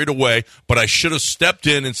get carried away, but I should have stepped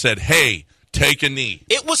in and said, hey, take a knee.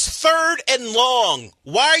 It was 3rd and long.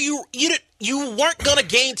 Why are you weren't going to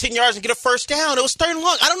gain 10 yards and get a first down. It was 3rd and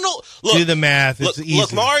long. I don't know. Look, do the math. It's easy.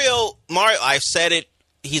 Look, Mario, I've said it.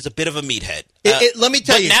 He's a bit of a meathead. Let me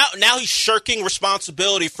tell you. Now he's shirking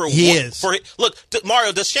responsibility for look,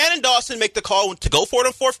 Mario, does Shannon Dawson make the call to go for it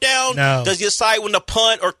on 4th down? No. Does he decide when to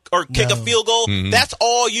punt or kick a field goal? Mm-hmm. That's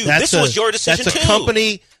all you. This was your decision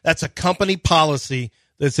too. That's a company policy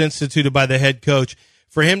that's instituted by the head coach.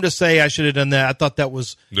 For him to say I should have done that, I thought that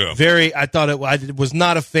was I was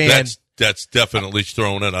not a fan. That's definitely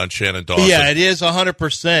throwing it on Shannon Dawson. Yeah, it is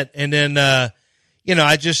 100%. And then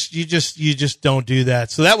you just don't do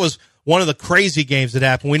that. So that was one of the crazy games that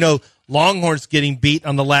happened. We know Longhorns getting beat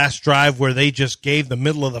on the last drive where they just gave the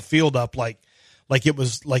middle of the field up like it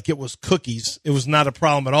was cookies. It was not a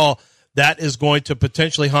problem at all. That is going to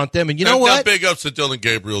potentially haunt them. And you know what? Not big ups to Dylan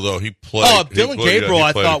Gabriel though. He played. Dylan Gabriel,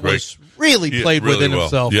 I thought was really played within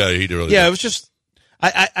himself. Yeah, he did really. Yeah, it was just.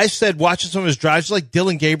 I said watching some of his drives, like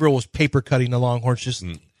Dylan Gabriel was paper cutting the Longhorns, just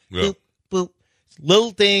boop, boop.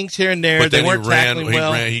 Little things here and there. But they weren't tackling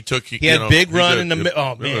well. He had a big run in the middle.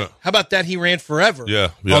 Oh, man. Yeah. How about that? He ran forever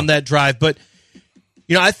on that drive. But,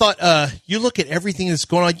 I thought you look at everything that's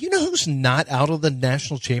going on. You know who's not out of the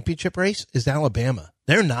national championship race? Is Alabama.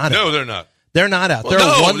 They're not out. No, they're not. They're not out. They're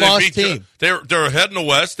a one-loss team. They're ahead in the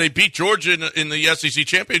West. They beat Georgia in the SEC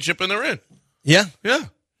championship, and they're in. Yeah. Yeah.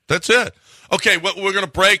 That's it. Okay, well, we're going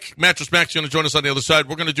to break. Mattress Mack's going to join us on the other side.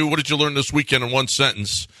 We're going to do what did you learn this weekend in one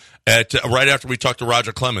sentence right after we talk to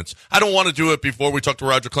Roger Clemens. I don't want to do it before we talk to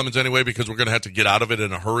Roger Clemens anyway because we're going to have to get out of it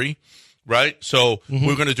in a hurry, right? So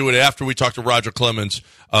we're going to do it after we talk to Roger Clemens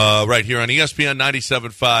right here on ESPN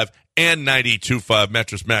 97.5 and 92.5.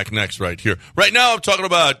 Mattress Mack next right here. Right now I'm talking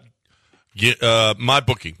about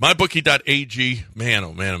MyBookie. MyBookie.ag. Man,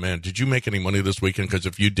 oh man. Did you make any money this weekend? Because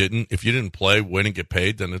if you didn't play, win, and get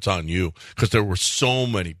paid, then it's on you. Because there were so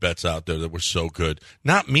many bets out there that were so good.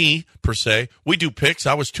 Not me, per se. We do picks.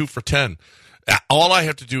 I was 2 for 10. All I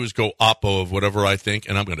have to do is go oppo of whatever I think,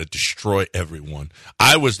 and I'm going to destroy everyone.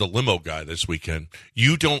 I was the limo guy this weekend.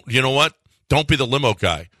 You know what? Don't be the limo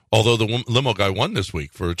guy. Although the limo guy won this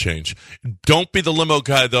week for a change. Don't be the limo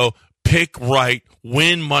guy, though. Pick right,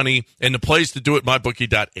 win money, and the place to do it,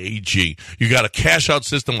 mybookie.ag. You got a cash-out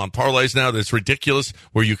system on parlays now that's ridiculous,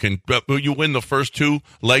 where you win the first 2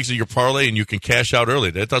 legs of your parlay and you can cash out early.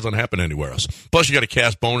 That doesn't happen anywhere else. Plus, you got a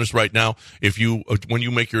cash bonus right now. When you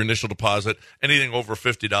make your initial deposit, anything over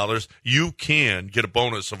 $50, you can get a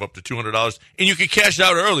bonus of up to $200, and you can cash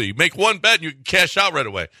out early. You make one bet, and you can cash out right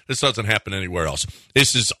away. This doesn't happen anywhere else.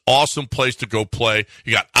 This is an awesome place to go play.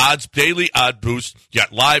 You got odds, daily odd boost. You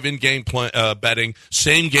got live in-game betting,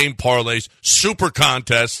 same-game parlays, super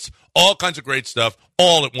contests, all kinds of great stuff,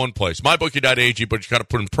 all at one place. MyBookie.ag, but you got to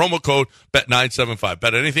put in promo code BET975.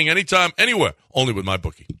 Bet anything, anytime, anywhere, only with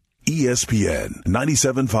MyBookie. ESPN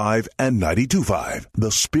 97.5 and 92.5, the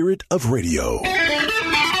spirit of radio.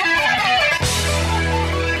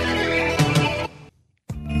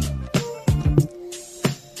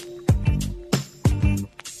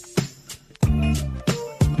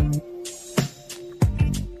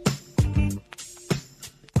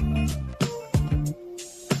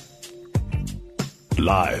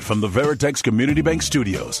 Live from the Veritex Community Bank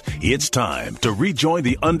Studios, it's time to rejoin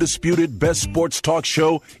the undisputed best sports talk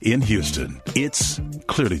show in Houston. It's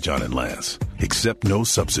Clearly John and Lance, except no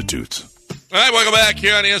substitutes. All right, welcome back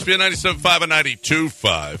here on ESPN 97.5 and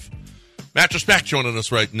 92.5. Mattress Mack joining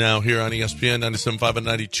us right now here on ESPN 97.5 and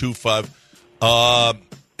 92.5.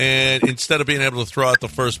 And instead of being able to throw out the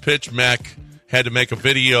first pitch, Mack had to make a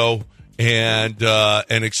video and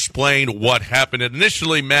explain what happened. And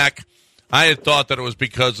initially, Mack, I had thought that it was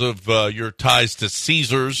because of your ties to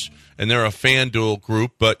Caesars, and they're a FanDuel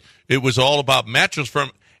group, but it was all about Mattress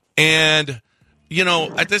Firm. And, you know,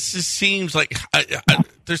 this just seems like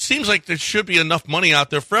there should be enough money out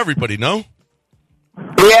there for everybody, no?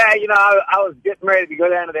 Yeah, you know, I was getting ready to go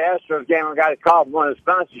down to the Astros game and got a call from one of the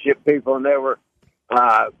sponsorship people, and they were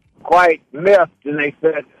quite miffed, and they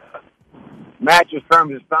said Mattress Firm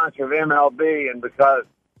is a sponsor of MLB, and because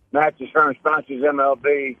Mattress Firm sponsors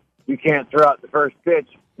MLB, you can't throw out the first pitch.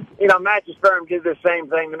 You know, Mattress Firm did the same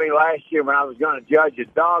thing to me last year when I was going to judge a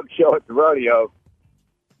dog show at the rodeo.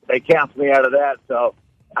 They canceled me out of that, so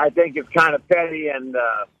I think it's kind of petty, and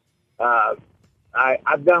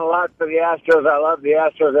I've done a lot for the Astros. I love the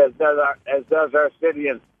Astros, as does our city,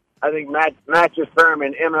 and I think Mattress Firm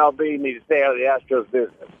and MLB need to stay out of the Astros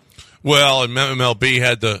business. Well, and MLB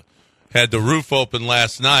had the roof open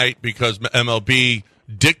last night because MLB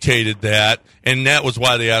dictated that, and that was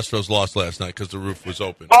why the Astros lost last night, because the roof was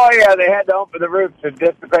open. Oh, yeah, they had to open the roof to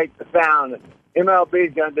dissipate the sound. MLB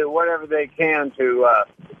is going to do whatever they can to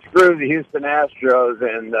screw the Houston Astros,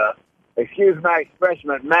 and excuse my expression,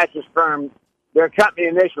 but Mattress Firm, their company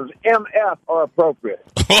initials, MF, are appropriate.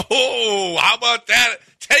 Oh, how about that?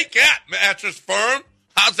 Take that, Mattress Firm.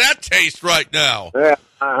 How's that taste right now?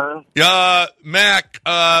 Yeah, Mac,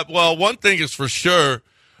 well, one thing is for sure,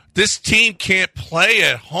 this team can't play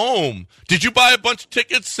at home. Did you buy a bunch of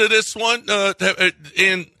tickets to this one?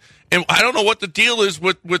 And I don't know what the deal is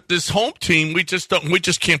with this home team. We just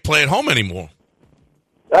can't play at home anymore.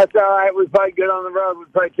 That's all right. We played good on the road. We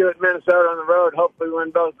played good at Minnesota on the road. Hopefully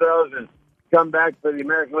win both those and come back for the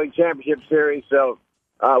American League Championship Series. So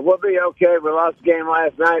we'll be okay. We lost the game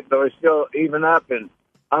last night, but we're still even up, and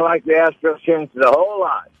I like the Astros' chances a whole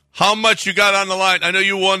lot. How much you got on the line? I know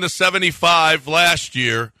you won the 75 last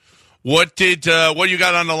year. What you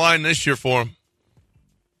got on the line this year for them?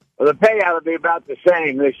 Well, the payout will be about the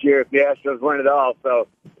same this year if the Astros win it all. So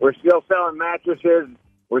we're still selling mattresses.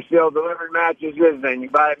 We're still delivering mattresses, and you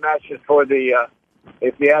buy a mattress for the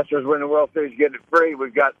if the Astros win the World Series, you get it free.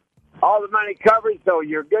 We've got all the money covered, so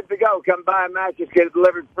you're good to go. Come buy a mattress, get it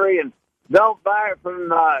delivered free, and don't buy it from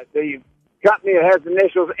the company that has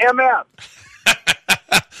initials MF.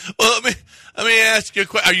 Well, let me ask you a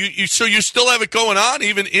question. So you still have it going on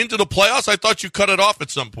even into the playoffs? I thought you cut it off at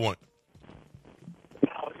some point.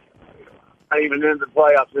 Not even into the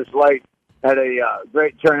playoffs this late. Had a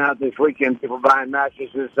great turnout this weekend. People buying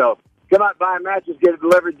mattresses. So come out, buy a mattress, get it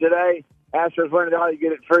delivered today. Astros win it all. You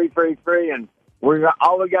get it free. And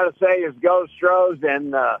all we got to say is go Stros,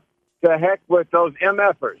 and to heck with those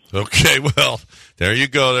MFers. Okay, well, there you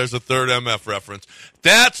go. There's a third MF reference.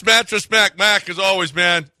 That's Mattress Mack. Mack, as always,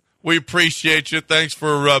 man, we appreciate you. Thanks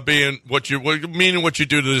for being what you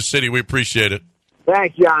do to the city. We appreciate it.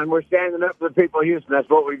 Thanks, John. We're standing up for the people of Houston. That's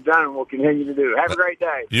what we've done and we'll continue to do. Have a great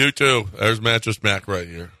day. You too. There's Mattress Mack right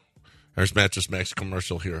here. There's Mattress Mack's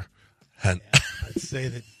commercial here. I'd say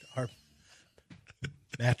that our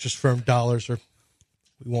Mattress Firm dollars we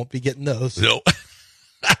won't be getting those. No.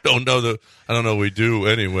 I don't know we do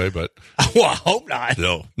anyway, but well, I hope not.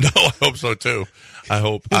 No, I hope so too. I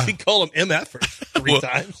hope we call them MF three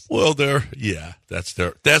times. Well, that's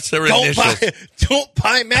their initials. Don't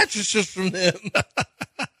buy mattresses from them.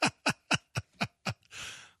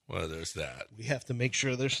 Well, there's that. We have to make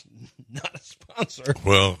sure there's not a sponsor.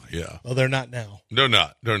 Well, yeah. Well, they're not now. They're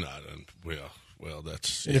not. And well,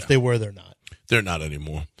 that's. And if they were, they're not. They're not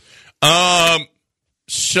anymore.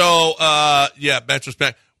 So, Mattress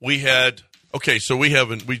Mack, we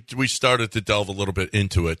started to delve a little bit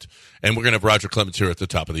into it, and we're going to have Roger Clemens here at the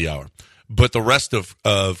top of the hour. But the rest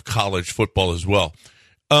of college football as well.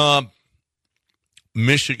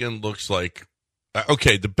 Michigan looks like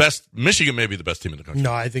Okay, Michigan may be the best team in the country.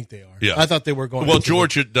 No, I think they are. Yeah. I thought they were going. Well,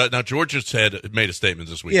 Georgia made a statement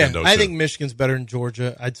this weekend. Yeah, I think Michigan's better than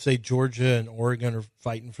Georgia. I'd say Georgia and Oregon are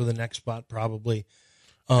fighting for the next spot probably.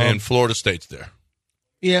 And Florida State's there.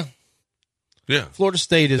 Yeah. Yeah. Florida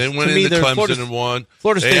State is. They went to me, into Clemson and won.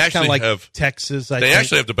 Florida State's kind of like Texas. They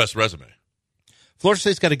actually have the best resume. Florida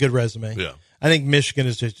State's got a good resume. Yeah. I think Michigan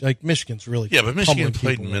is just like Michigan's really. Yeah, but Michigan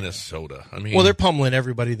played in Minnesota. I mean, well, they're pummeling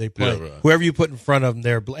everybody they play. Yeah, right. Whoever you put in front of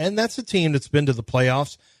them, and that's a team that's been to the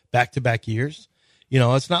playoffs back-to-back years. You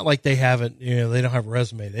know, it's not like they haven't. You know, they don't have a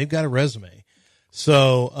resume. They've got a resume.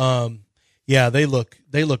 So, yeah, they look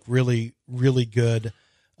really, really good.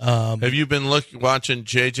 Have you been watching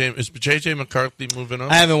JJ? Is JJ McCarthy moving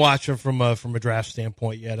up? I haven't watched him from a draft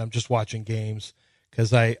standpoint yet. I'm just watching games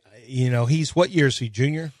because he's what year is he?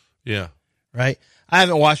 Junior? Yeah. Right. I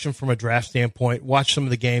haven't watched him from a draft standpoint. Watched some of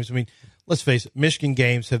the games. I mean, let's face it, Michigan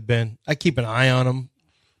games have been. I keep an eye on them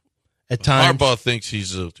at times. Harbaugh thinks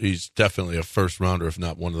he's definitely a first rounder, if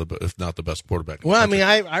not the best quarterback. Well, I mean,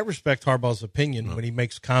 I respect Harbaugh's opinion when he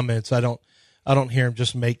makes comments. I don't hear him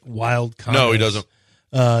just make wild comments. No, he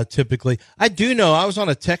doesn't. Typically, I do know. I was on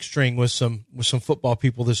a text string with some football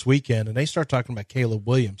people this weekend, and they start talking about Caleb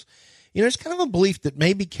Williams. You know, there's kind of a belief that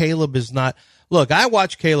maybe Caleb is not. Look, I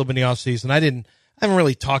watched Caleb in the offseason. I haven't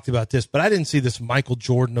really talked about this, but I didn't see this Michael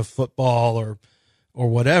Jordan of football or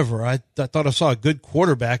whatever. I thought I saw a good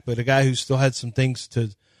quarterback, but a guy who still had some things to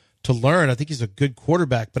learn. I think he's a good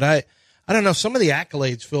quarterback, but I don't know. Some of the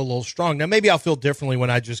accolades feel a little strong. Now, maybe I'll feel differently when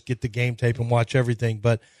I just get the game tape and watch everything,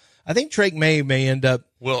 but I think Drake may end up.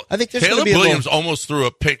 Well, I think Caleb Williams almost threw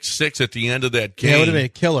a pick six at the end of that game. Yeah, it would have been a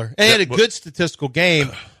killer. And he had a good statistical game.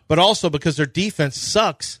 But also because their defense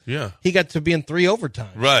sucks, he got to be in 3 overtimes.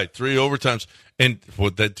 Right, 3 overtimes. And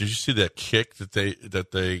did you see that kick that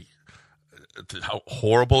they how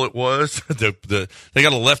horrible it was? They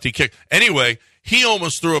got a lefty kick. Anyway, he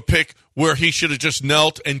almost threw a pick where he should have just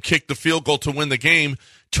knelt and kicked the field goal to win the game.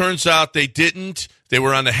 Turns out they didn't. They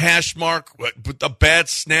were on the hash mark, a bad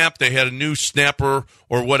snap. They had a new snapper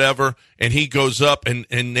or whatever, and he goes up, and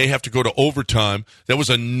they have to go to overtime. That was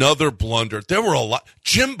another blunder. There were a lot.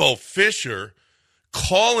 Jimbo Fisher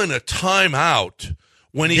calling a timeout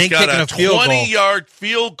when he's got a 20-yard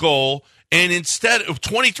field goal, and instead of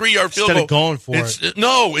 23-yard field goal. Instead of going for it.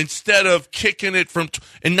 No, instead of kicking it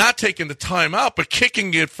and not taking the timeout, but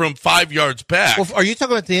kicking it from 5 yards back. Well, are you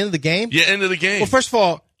talking about the end of the game? Yeah, end of the game. Well, first of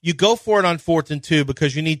all, you go for it on 4th and 2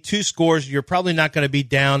 because you need 2 scores. You're probably not going to be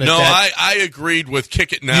down. I agreed with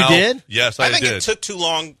kick it now. You did? Yes, I did. I think it took too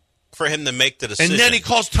long for him to make the decision. And then he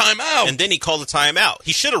calls timeout. And then he called the timeout.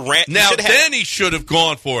 He should have ran. Then he should have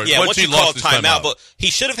gone for it. Yeah, once he you called lost his timeout, but he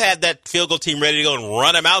should have had that field goal team ready to go and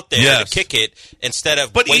run him out there to kick it instead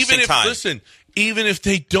of wasting time. Listen, even if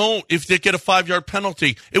they get a 5-yard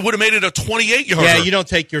penalty, it would have made it a 28-yarder. Yeah, you don't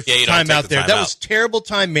take your time out there. That was terrible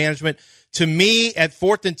time management. To me, at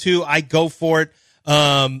 4th and 2, I go for it.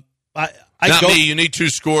 You need 2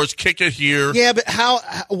 scores. Kick it here. Yeah, but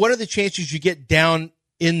what are the chances you get down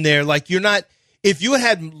in there? Like, you're not. If it would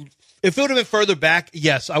have been further back,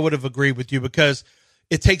 yes, I would have agreed with you because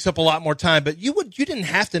it takes up a lot more time. But you didn't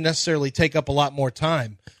have to necessarily take up a lot more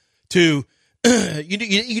time to. You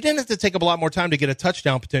didn't have to take up a lot more time to get a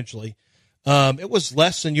touchdown potentially. It was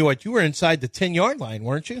less than you were inside the 10-yard line,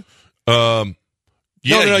 weren't you?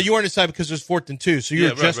 No, you weren't inside because it was 4th and 2, so you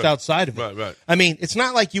were just outside of it. Right. I mean, it's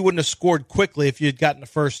not like you wouldn't have scored quickly if you had gotten a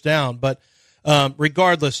first down, but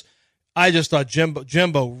regardless, I just thought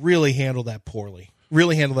Jimbo really handled that poorly.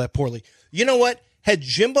 You know what? Had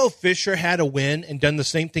Jimbo Fisher had a win and done the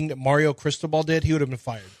same thing that Mario Cristobal did, he would have been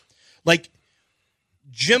fired. Like,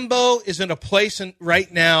 Jimbo is in a place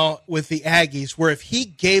right now with the Aggies where if he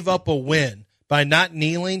gave up a win by not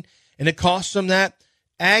kneeling and it cost him that,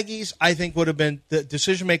 Aggies, I think, would have been the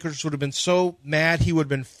decision makers would have been so mad he would have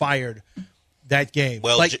been fired that game.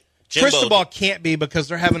 Well, Cristobal can't be because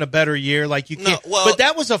they're having a better year. Like you can't. But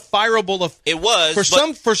that was a fireable. It was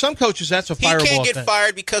for some coaches. That's a fireable. He can't get offense.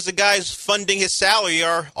 fired because the guys funding his salary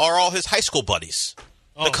are all his high school buddies.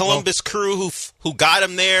 The Columbus crew who got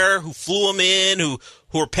him there, who flew him in, who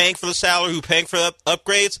are paying for the salary, who are paying for the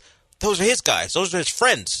upgrades. Those are his guys. Those are his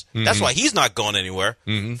friends. Mm-hmm. That's why he's not going anywhere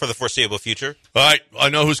for the foreseeable future. All right. I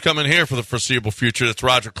know who's coming here for the foreseeable future. It's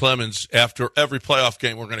Roger Clemens. After every playoff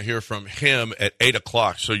game, we're going to hear from him at 8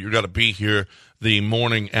 o'clock. So you've got to be here the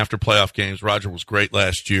morning after playoff games. Roger was great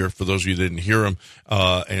last year, for those of you who didn't hear him.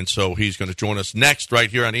 And so he's going to join us next right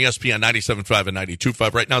here on ESPN 97.5 and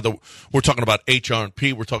 92.5. Right now, we're talking about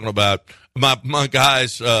HR&P. We're talking about my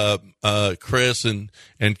guys, Chris and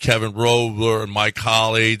Kevin Robler and Mike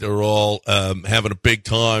Holly, they're all having a big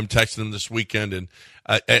time, texting them this weekend. And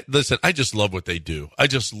listen, I just love what they do. I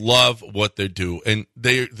just love what they do. And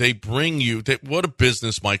they bring you, what a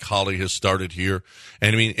business Mike Holly has started here.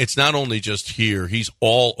 And I mean, it's not only just here, he's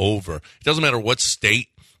all over. It doesn't matter what state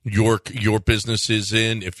your business is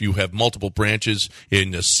in. If you have multiple branches in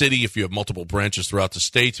the city, if you have multiple branches throughout the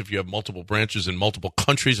states, if you have multiple branches in multiple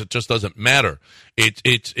countries, it just doesn't matter.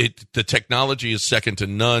 The technology is second to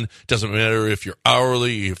none. It doesn't matter if you're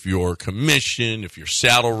hourly, if you're commission, if you're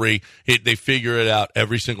salary. They figure it out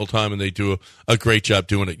every single time, and they do a great job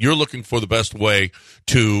doing it. You're looking for the best way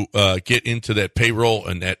to get into that payroll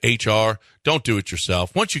and that HR. Don't do it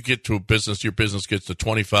yourself. Once you get to a business, your business gets to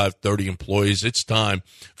 25, 30 employees, it's time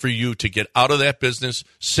for you to get out of that business,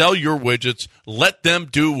 sell your widgets, let them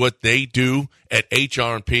do what they do at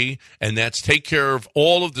HR&P, and that's take care of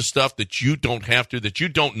all of the stuff that you don't have to, that you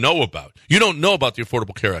don't know about. You don't know about the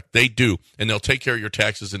Affordable Care Act. They do, and they'll take care of your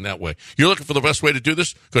taxes in that way. You're looking for the best way to do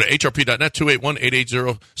this? Go to hrp.net,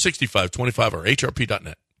 281-880-6525 or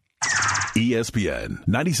hrp.net. ESPN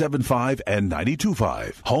 97.5 and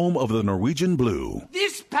 92.5, home of the Norwegian Blue.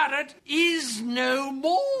 This parrot is no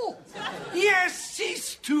more. He has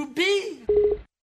ceased to be.